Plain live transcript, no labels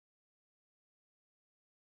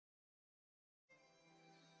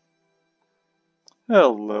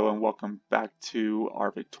Hello and welcome back to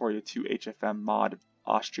our Victoria II HFM MOD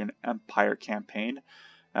Austrian Empire campaign.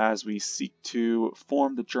 As we seek to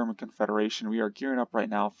form the German Confederation, we are gearing up right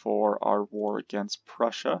now for our war against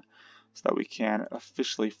Prussia so that we can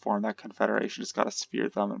officially form that confederation. Just gotta spear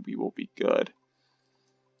them and we will be good.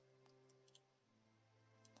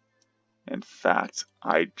 In fact,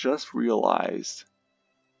 I just realized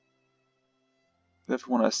that if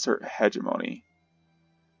we want to assert hegemony,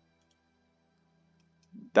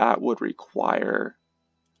 that would require,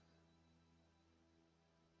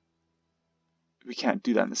 we can't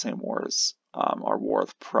do that in the same war as our war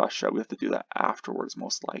with Prussia. We have to do that afterwards,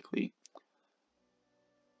 most likely.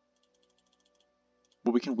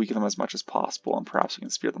 But we can weaken them as much as possible, and perhaps we can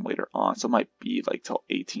spear them later on. So it might be like till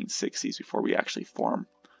 1860s before we actually form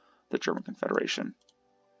the German Confederation.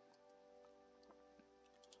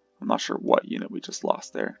 I'm not sure what unit we just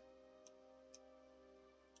lost there.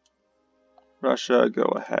 Russia, go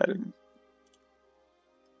ahead and...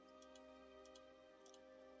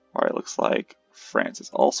 Alright, looks like France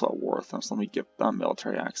is also at war with them, so let me give them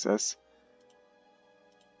military access.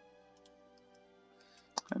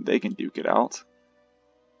 And they can duke it out.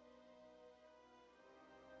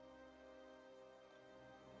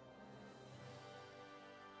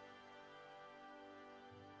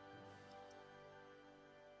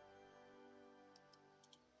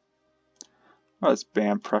 Let's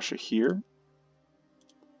ban Prussia here.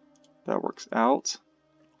 That works out.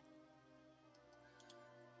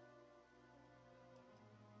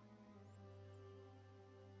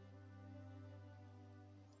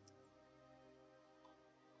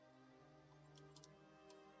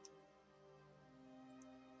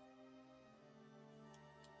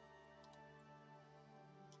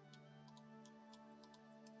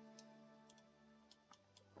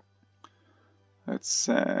 Let's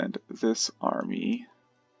send this army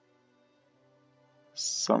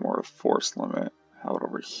somewhere to force limit. How about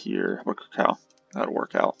over here? How about Cacao? That'll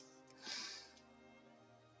work out.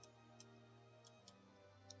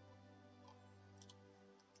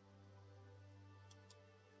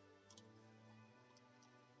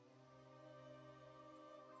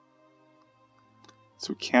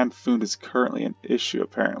 So canned food is currently an issue,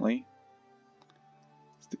 apparently.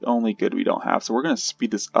 It's the only good we don't have. So we're going to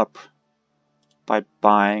speed this up by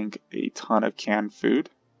buying a ton of canned food.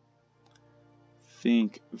 I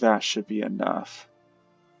think that should be enough.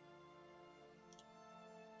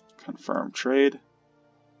 Confirm trade.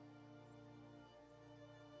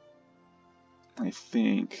 I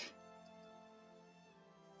think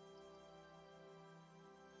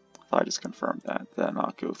if I just confirm that, then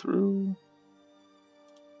I'll go through.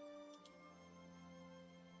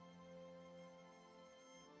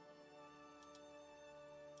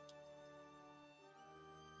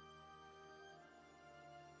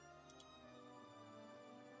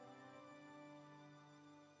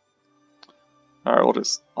 Alright, we'll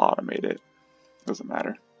just automate it. Doesn't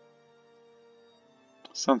matter.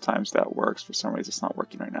 Sometimes that works. For some reason, it's not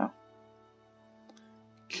working right now.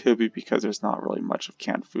 Could be because there's not really much of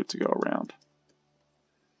canned food to go around.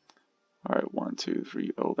 Alright, 1, 2,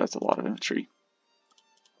 3. Oh, that's a lot of infantry.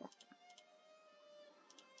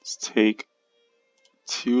 Let's take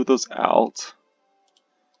 2 of those out.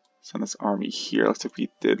 Send this army here. Looks like we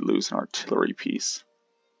did lose an artillery piece.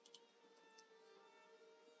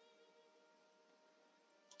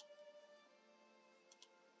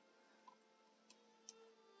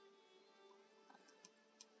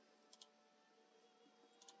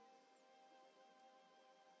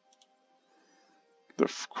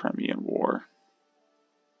 The Crimean War.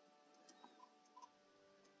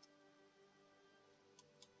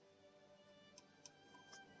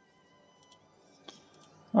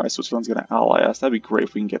 Alright, Switzerland's going to ally us. That'd be great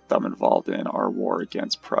if we can get them involved in our war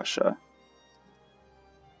against Prussia.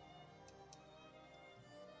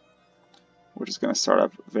 Which is going to start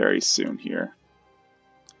up very soon here.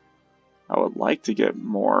 I would like to get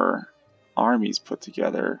more armies put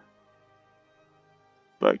together,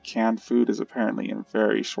 but canned food is apparently in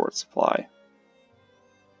very short supply.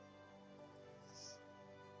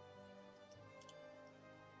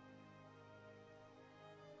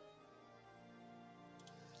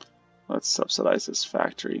 Let's subsidize this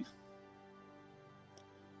factory.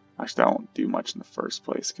 Actually, that won't do much in the first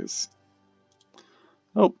place because...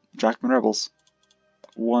 Oh, Jackman Rebels.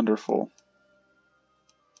 Wonderful.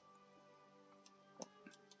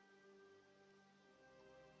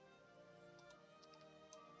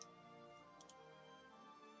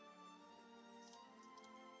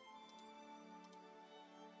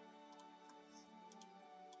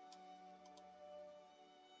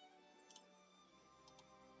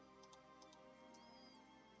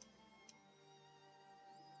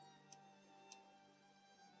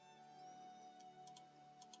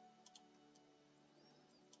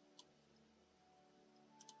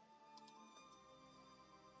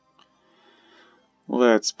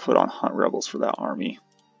 Let's put on Hunt Rebels for that army.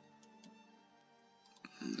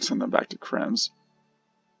 Send them back to Krems.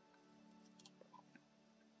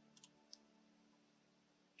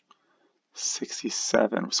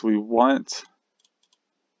 '67. So we want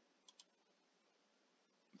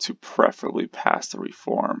to preferably pass the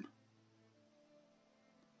reform,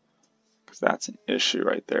 because that's an issue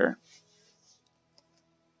right there.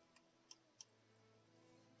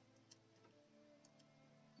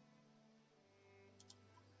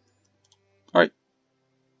 Alright.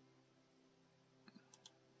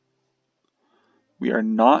 We are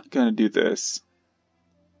not going to do this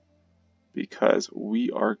because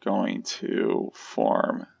we are going to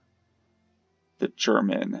form the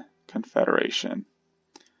German Confederation.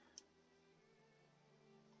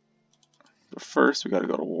 But first, we got to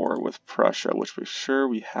go to war with Prussia, which we're sure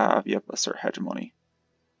we have. Yep, assert hegemony.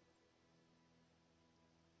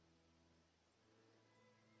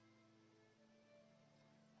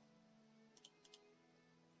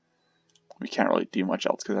 We can't really do much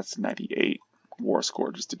else because that's 98 war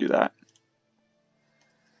score just to do that.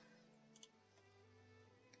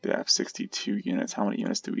 They have 62 units. How many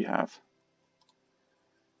units do we have?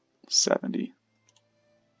 70.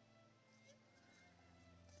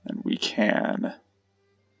 And we can,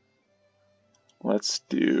 let's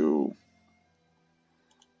do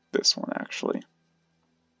this one actually.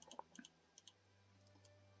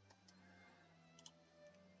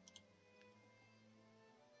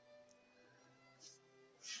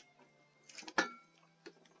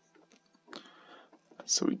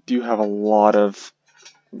 So we do have a lot of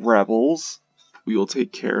rebels. We will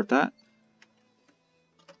take care of that.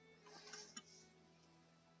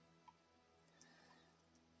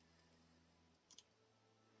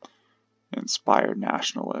 Inspired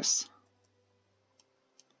nationalists.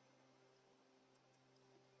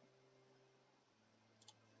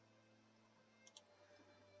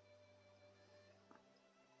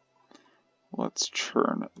 Let's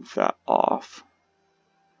turn that off.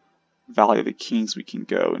 Valley of the Kings we can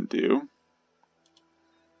go and do.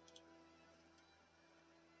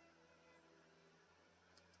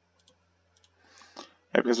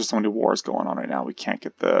 Yeah, because there's so many wars going on right now, we can't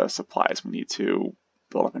get the supplies we need to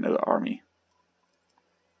build up another army.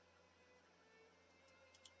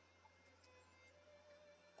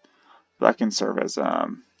 That can serve as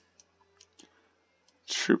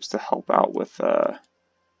troops to help out with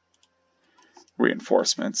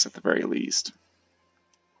reinforcements at the very least.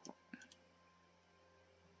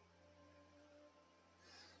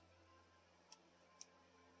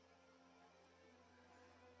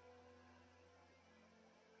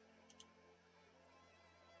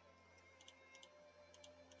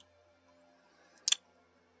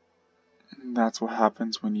 And that's what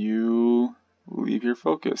happens when you leave your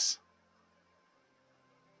focus.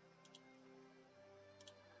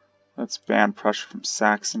 Let's ban Prussia from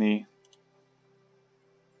Saxony.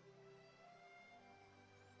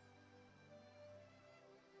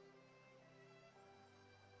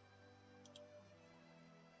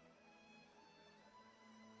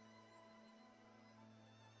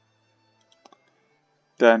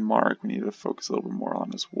 Denmark, we need to focus a little bit more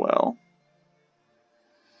on as well.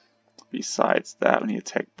 Besides that, we need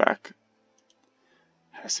to take back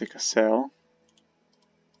Hesse-Kassel.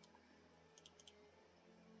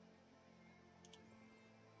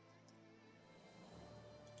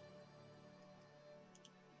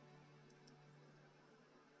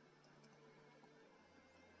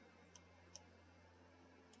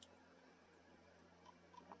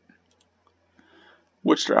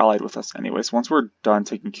 Which are allied with us anyways. Once we're done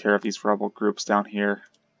taking care of these rebel groups down here,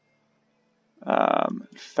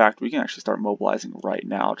 in fact, we can actually start mobilizing right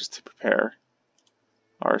now just to prepare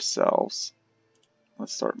ourselves.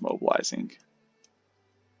 Let's start mobilizing.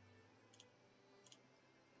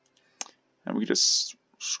 And we just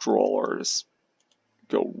stroll or just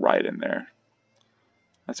go right in there.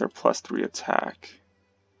 That's our +3 attack.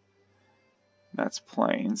 That's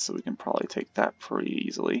plains, so we can probably take that pretty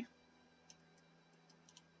easily.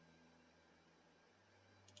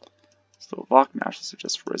 Slovak nationalists have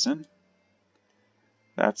just risen.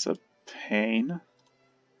 That's a pain.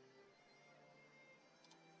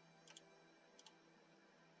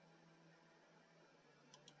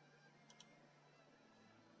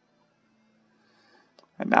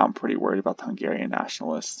 And now I'm pretty worried about the Hungarian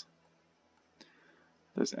nationalists.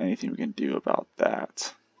 If there's anything we can do about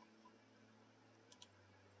that.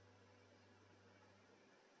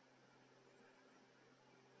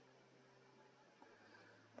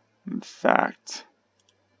 In fact,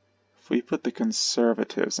 if we put the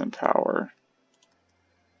conservatives in power,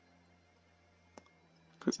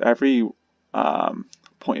 because every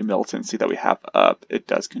point in militancy that we have up, it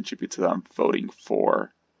does contribute to them voting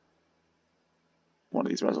for one of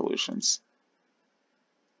these resolutions.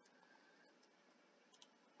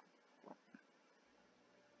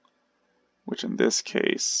 Which in this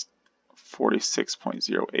case,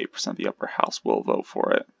 46.08% of the upper house will vote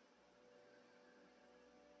for it.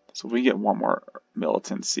 So if we get one more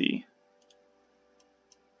militancy,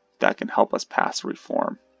 that can help us pass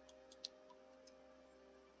reform.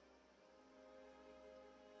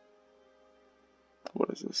 What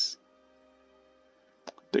is this?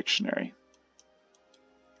 Dictionary.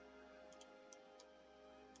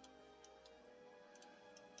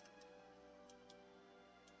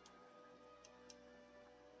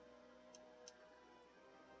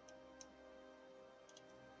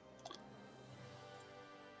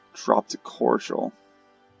 Drop to cordial.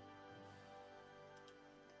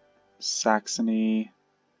 Saxony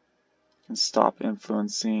can stop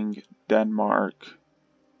influencing. Denmark.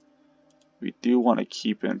 We do want to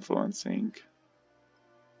keep influencing.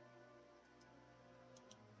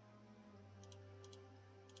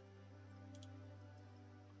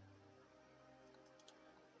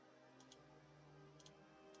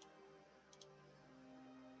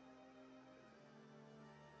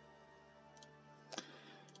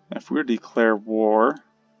 If we were to declare war,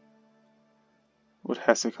 would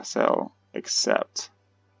Hesse-Kassel accept?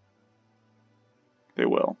 They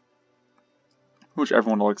will. Which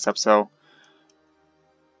everyone will accept, so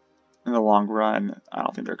in the long run, I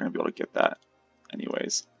don't think they're going to be able to get that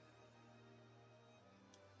anyways.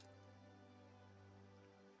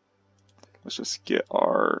 Let's just get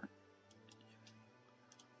our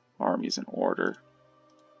armies in order.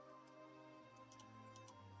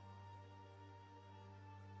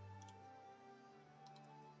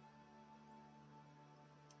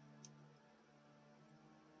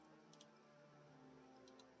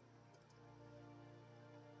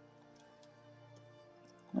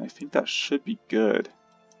 I think that should be good,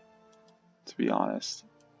 to be honest.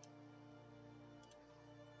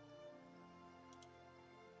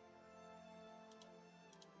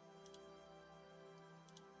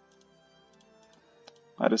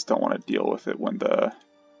 I just don't want to deal with it when the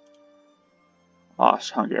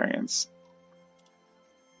Hungarians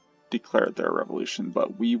declared their revolution,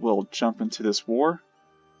 but we will jump into this war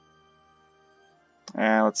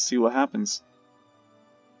and let's see what happens.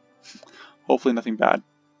 Hopefully nothing bad.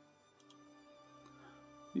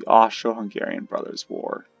 The Austro-Hungarian Brothers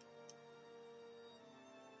War.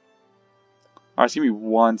 Alright, give me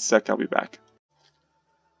 1 sec, I'll be back.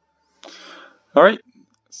 Alright,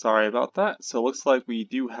 sorry about that. So it looks like we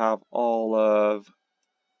do have all of,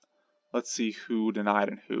 let's see who denied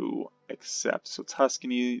and who accepted. So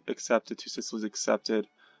Tuscany accepted, Two Sicilies accepted,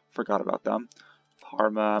 forgot about them.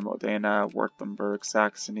 Parma, Modena, Württemberg,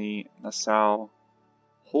 Saxony, Nassau,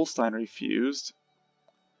 Holstein refused.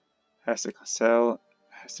 Hesse-Kassel,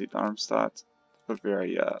 Hesse-Darmstadt,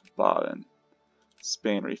 Bavaria, Baden.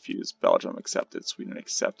 Spain refused, Belgium accepted, Sweden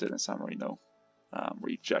accepted, and San Marino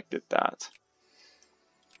rejected that.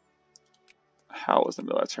 How is the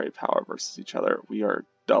military power versus each other? We are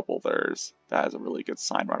double theirs. That is a really good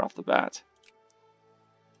sign right off the bat.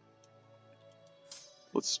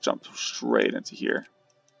 Let's jump straight into here.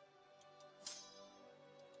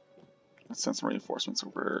 Let's send some reinforcements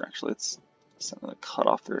over. Actually, let's send them to cut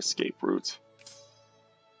off their escape route.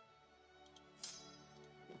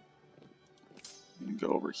 We can go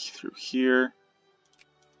over through here.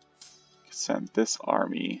 Send this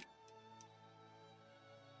army.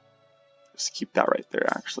 Just keep that right there,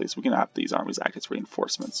 actually. So we can have these armies act as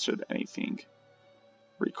reinforcements should anything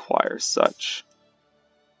require such.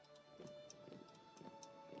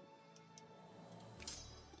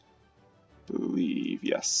 Believe,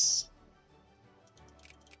 yes.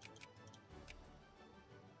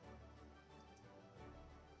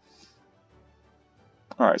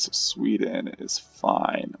 Alright, so Sweden is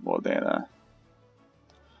fine, Modena.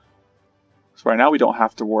 So right now we don't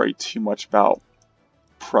have to worry too much about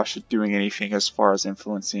Prussia doing anything as far as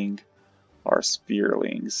influencing our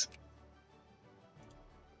Spearlings.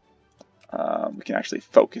 We can actually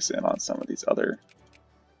focus in on some of these other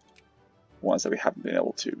ones that we haven't been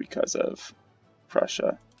able to because of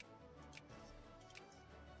Prussia.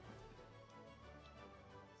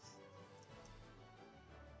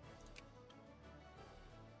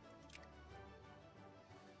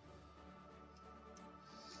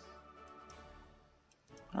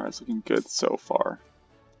 Alright, it's looking good so far.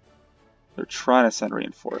 They're trying to send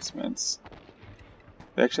reinforcements.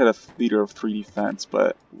 They actually had a leader of 3 defense,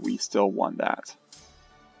 but we still won that.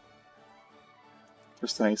 They're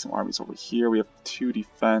sending some armies over here. We have 2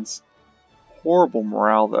 defense. Horrible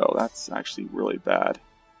morale though, that's actually really bad.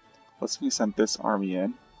 Let's send this army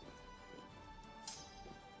in.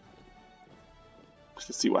 Just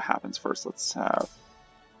to see what happens first. Let's have...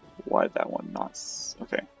 Why that one not...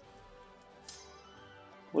 Okay.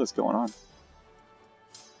 What is going on?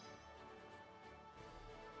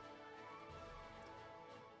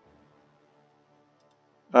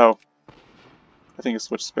 Oh. I think it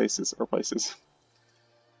switched spaces or places.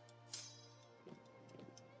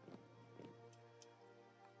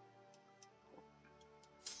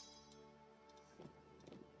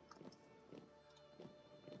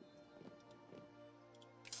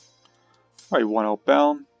 Alright, 1-0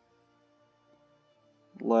 bound.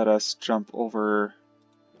 Let us jump over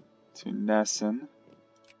to Nessen.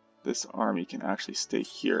 This army can actually stay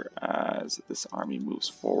here as this army moves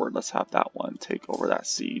forward. Let's have that one take over that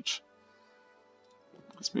siege.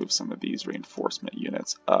 Let's move some of these reinforcement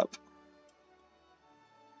units up.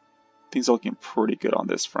 Things are looking pretty good on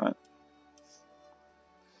this front.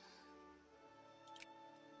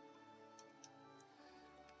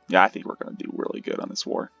 Yeah, I think we're going to do really good on this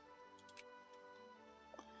war.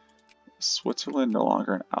 Switzerland no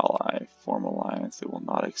longer an ally. Form alliance. They will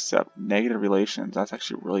not accept negative relations. That's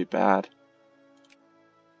actually really bad.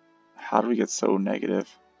 How do we get so negative?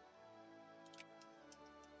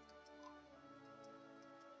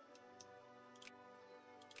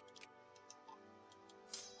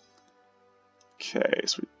 Okay,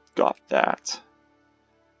 so we got that.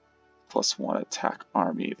 +1 attack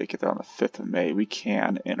army. They get there on the 5th of May. We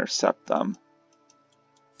can intercept them.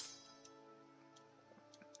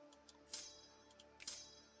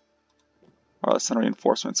 Alright, let's send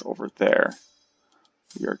reinforcements over there.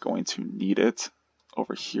 We are going to need it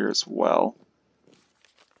over here as well.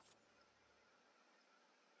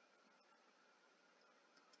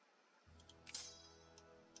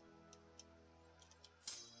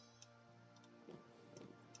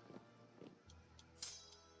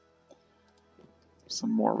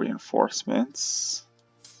 Some more reinforcements.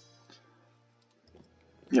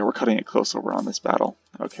 Yeah, we're cutting it close over on this battle.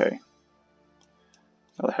 Okay.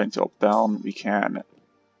 Now they're heading to Obelm. We can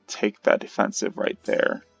take that defensive right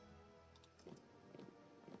there.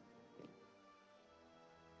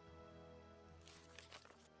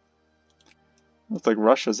 Looks like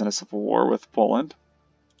Russia's in a civil war with Poland.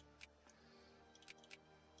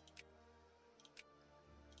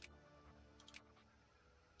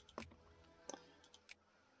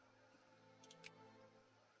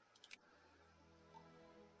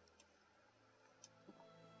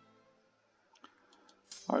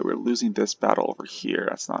 Alright, we're losing this battle over here.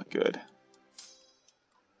 That's not good.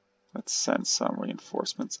 Let's send some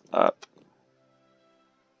reinforcements up.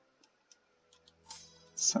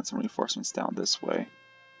 Let's send some reinforcements down this way.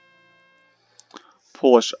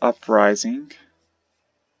 Polish uprising.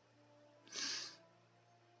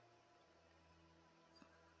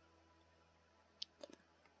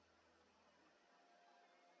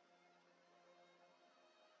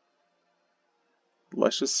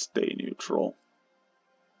 Let's just stay neutral.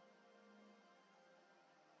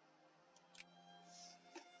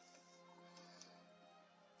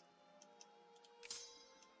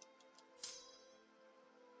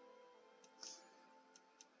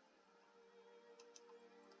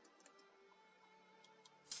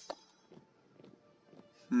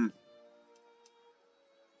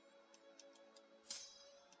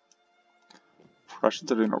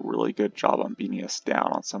 Russians are doing a really good job on beating us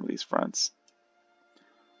down on some of these fronts.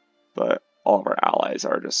 But all of our allies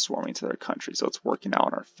are just swarming to their country, so it's working out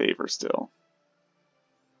in our favor still.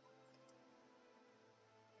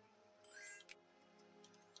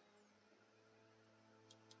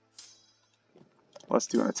 Let's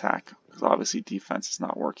do an attack, because obviously defense is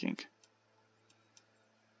not working.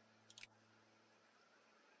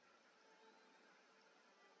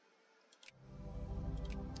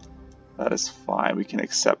 That is fine. We can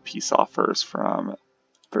accept peace offers from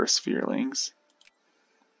their spherelings.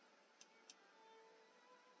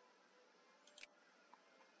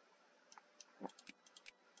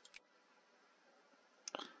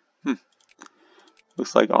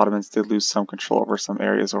 Looks like Ottomans did lose some control over some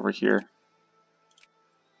areas over here.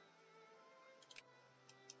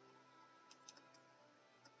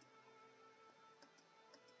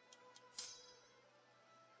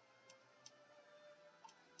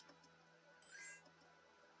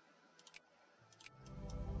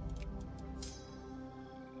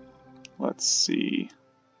 Let's see.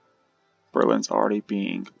 Berlin's already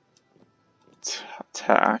being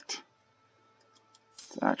attacked.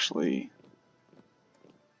 It's actually...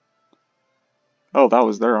 Oh, that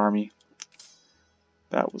was their army.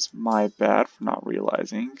 That was my bad for not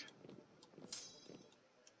realizing.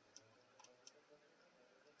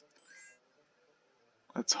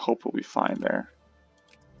 Let's hope we'll be fine there.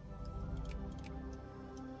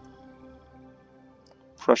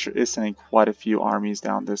 Prussia is sending quite a few armies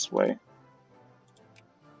down this way.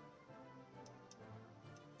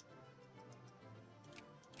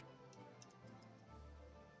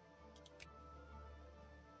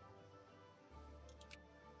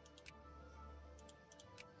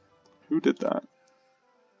 Who did that?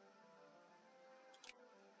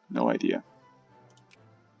 No idea.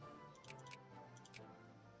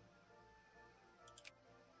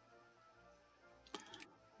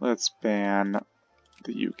 Let's ban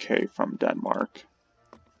the UK from Denmark.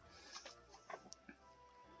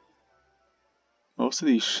 Most of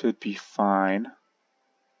these should be fine.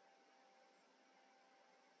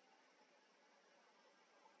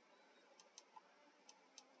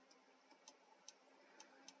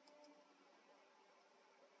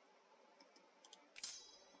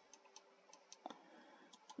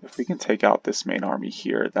 If we can take out this main army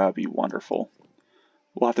here, that would be wonderful.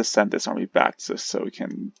 We'll have to send this army back just so we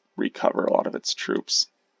can recover a lot of its troops.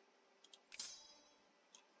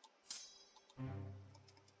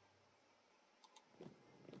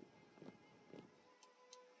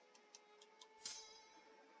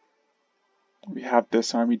 We have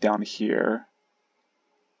this army down here.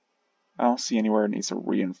 I don't see anywhere it needs to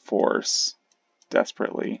reinforce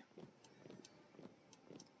desperately.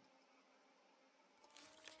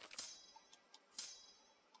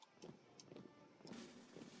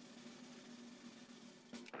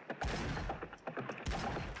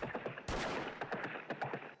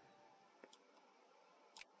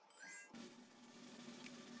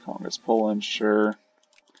 Congress Poland, sure.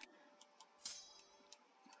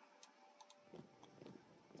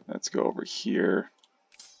 Let's go over here.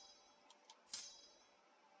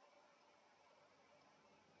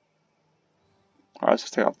 Alright, let's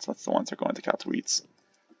just take out, that's the ones that are going to Katowice.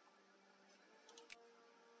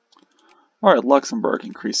 Alright, Luxembourg,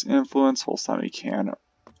 increase influence. Holstein we can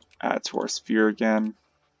add to our sphere again.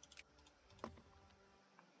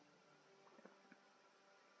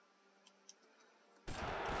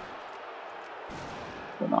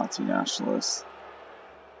 The Nazi nationalists.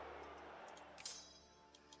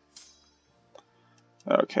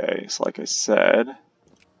 Okay, so like I said,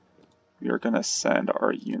 we are going to send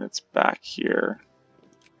our units back here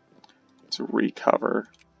to recover.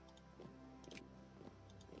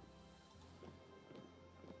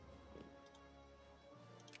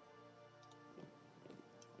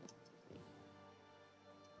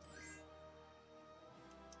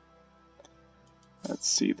 Let's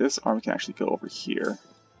see, this army can actually go over here.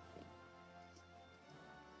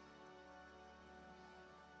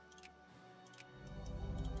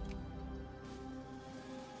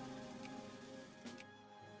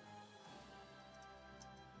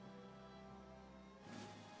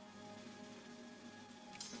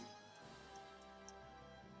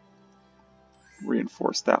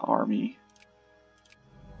 Reinforce that army.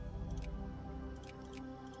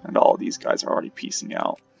 And all of these guys are already piecing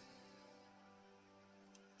out.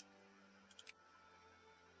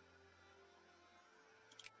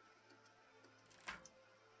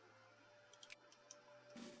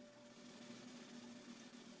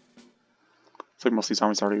 Looks like most of these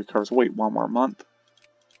armies already recovered. So wait, one more month.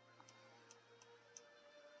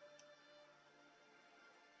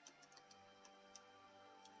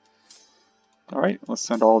 Alright, let's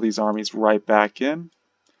send all these armies right back in.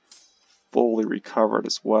 Fully recovered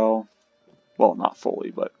as well. Well, not fully,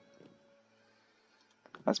 but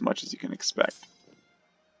as much as you can expect.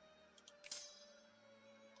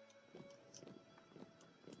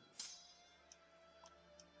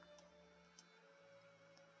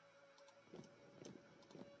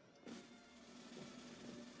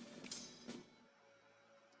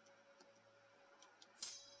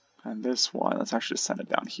 And this one, let's actually just send it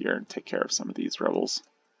down here and take care of some of these rebels.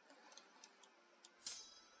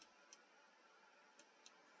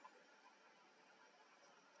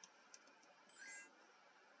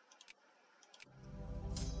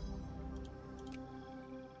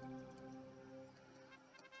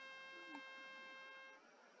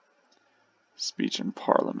 Speech in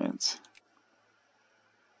Parliament.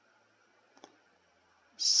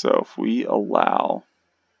 So if we allow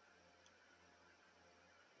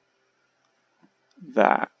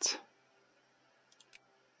that,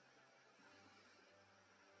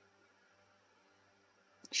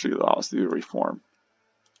 should allow us to do a reform,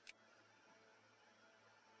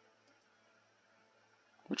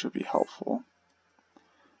 which would be helpful.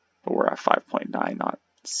 But we're at 5.9, not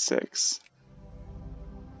 6.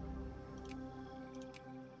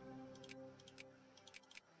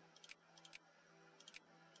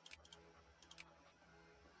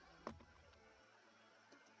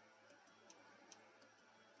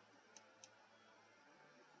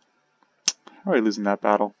 How are we losing that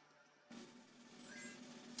battle?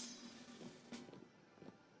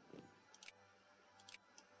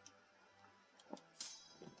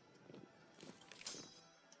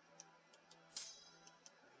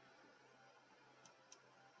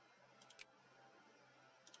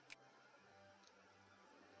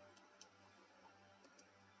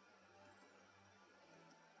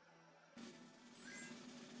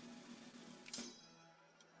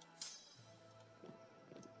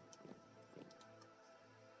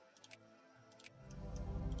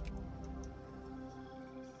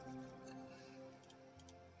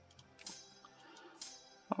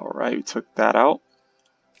 Alright, we took that out.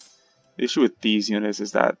 The issue with these units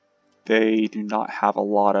is that they do not have a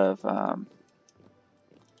lot of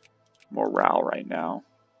morale right now.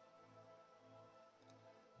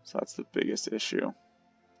 So that's the biggest issue.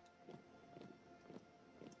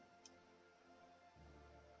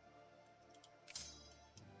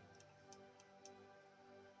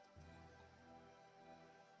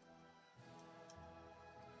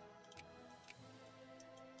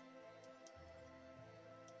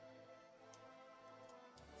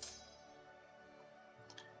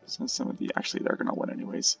 So some of the, actually they're gonna win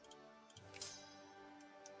anyways.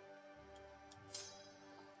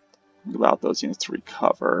 About those units to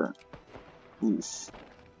recover. Oof.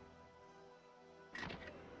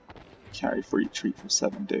 Carry for retreat for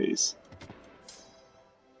 7 days.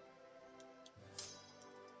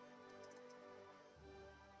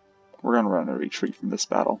 We're gonna run a retreat from this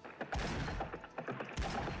battle.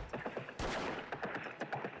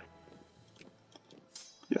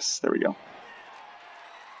 Yes, there we go.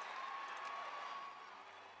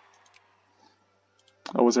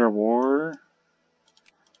 Oh, was there a war?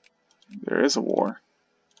 There is a war.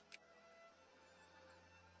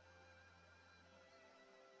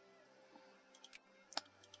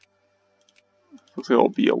 Looks like it'll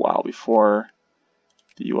be a while before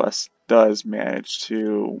the US does manage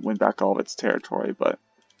to win back all of its territory, but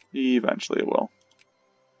eventually it will.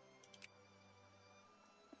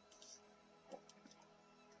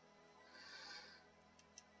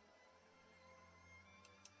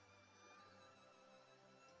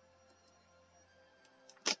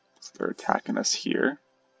 So they're attacking us here.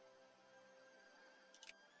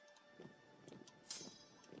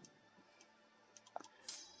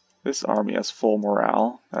 This army has full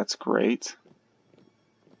morale. That's great.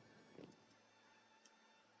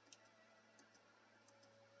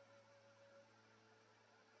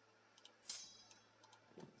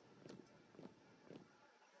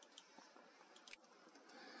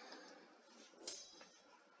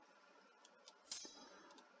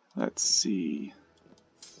 Let's see.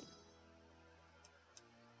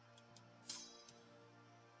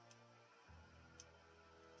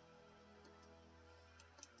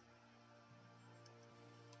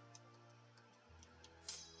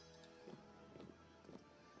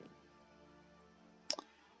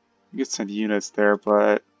 You could send units there,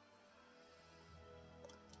 but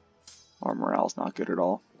our morale's not good at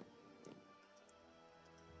all.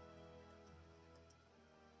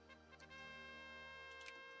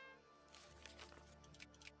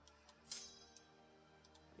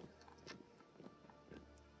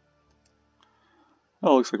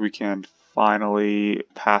 Oh, looks like we can finally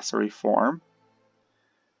pass a reform.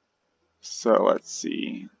 So let's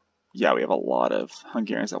see. Yeah, we have a lot of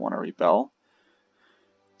Hungarians that want to rebel.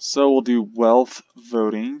 So we'll do wealth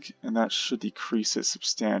voting, and that should decrease it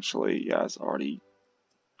substantially. Yeah, it's already...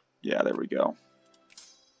 Yeah, there we go.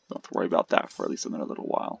 Don't have to worry about that for at least another little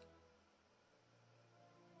while.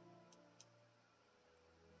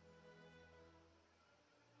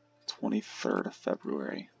 (23rd of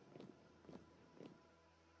February).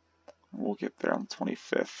 We'll get there on the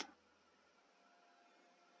 25th.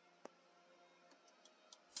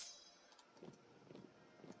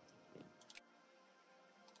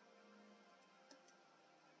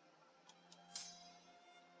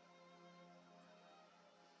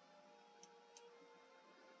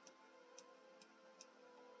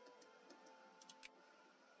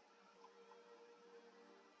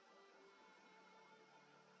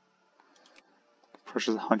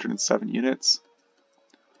 Pressure's 107 units.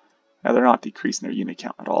 Now they're not decreasing their unit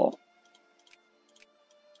count at all.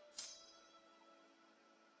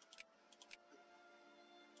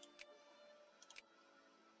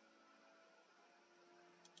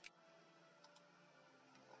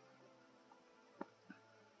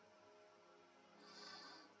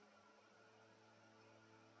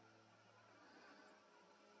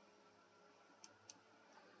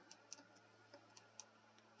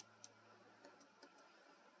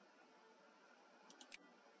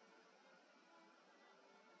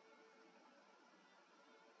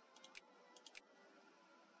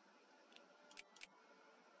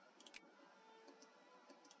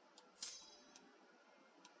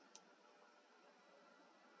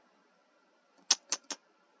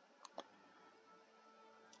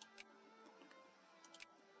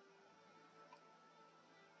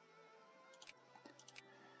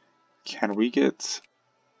 Can we get,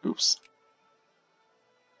 oops,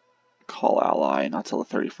 call ally not till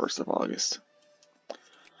the 31st of August?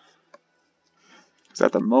 Because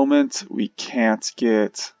at the moment we can't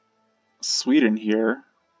get Sweden here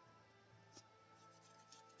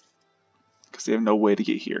because they have no way to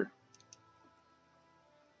get here.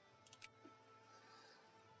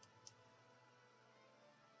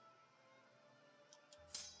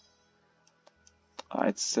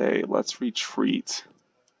 I'd say let's retreat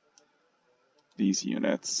these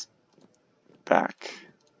units back.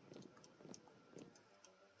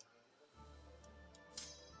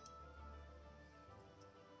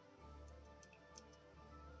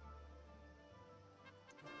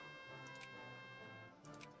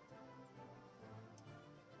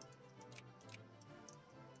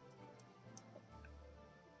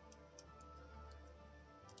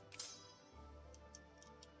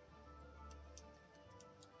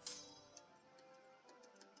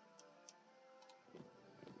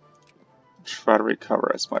 Try to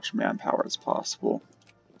recover as much manpower as possible.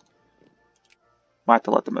 Might have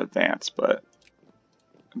to let them advance, but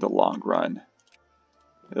in the long run,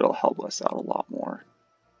 it'll help us out a lot more.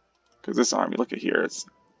 Because this army, look at here, it's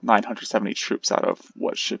 970 troops out of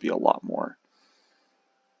what should be a lot more.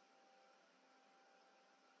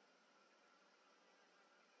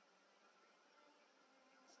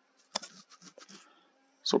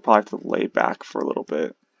 So we'll probably have to lay back for a little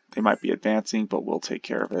bit. They might be advancing, but we'll take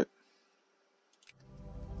care of it.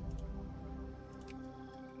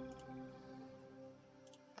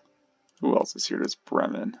 Who else is here? There's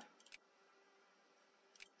Bremen.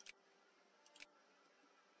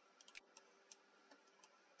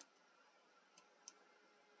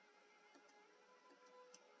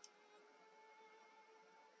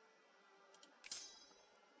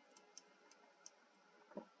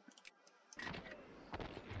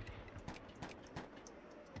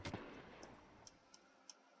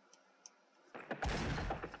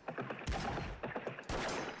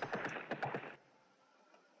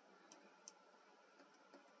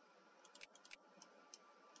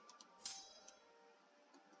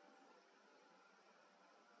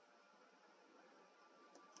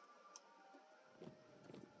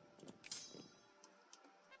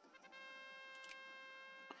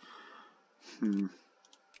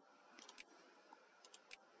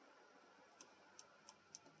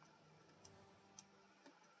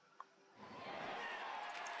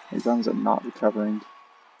 These guns are not recovering.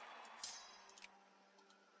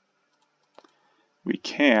 We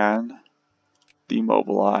can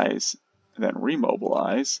demobilize and then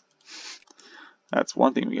remobilize. That's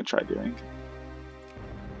one thing we can try doing.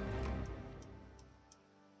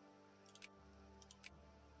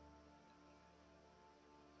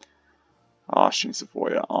 Austrian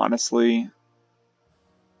Savoia, honestly.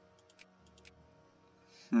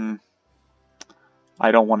 I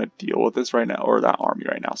don't want to deal with this right now, or that army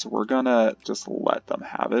right now, so we're gonna just let them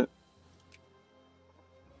have it.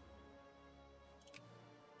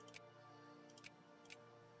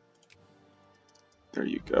 There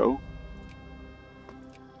you go.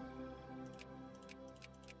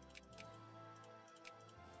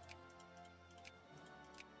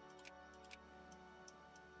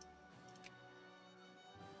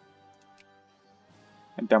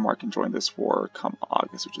 And Denmark can join this war come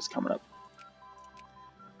August, which is coming up.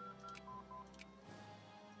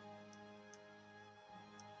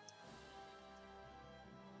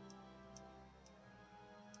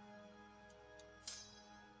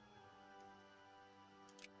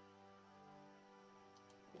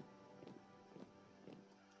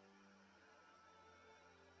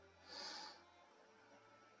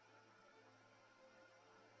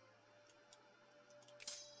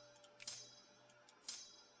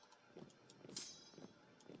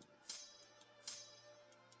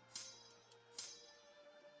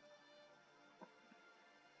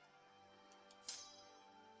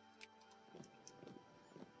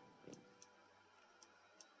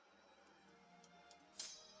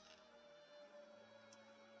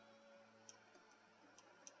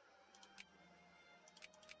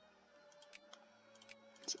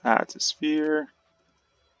 Let's add to sphere.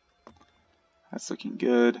 That's looking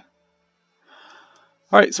good.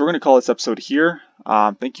 Alright, so we're going to call this episode here.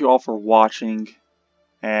 Thank you all for watching.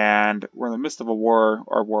 And we're in the midst of a war,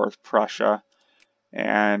 our war with Prussia.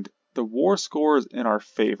 And the war score is in our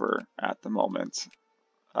favor at the moment.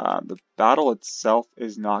 The battle itself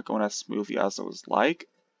is not going as smoothly as it was like.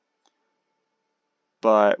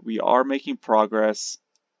 But we are making progress.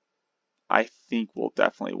 I think we'll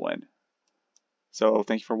definitely win. So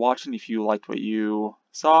thank you for watching. If you liked what you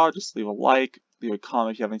saw, just leave a like, leave a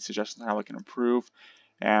comment if you have any suggestions on how I can improve,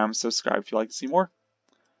 and subscribe if you'd like to see more.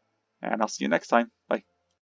 and I'll see you next time.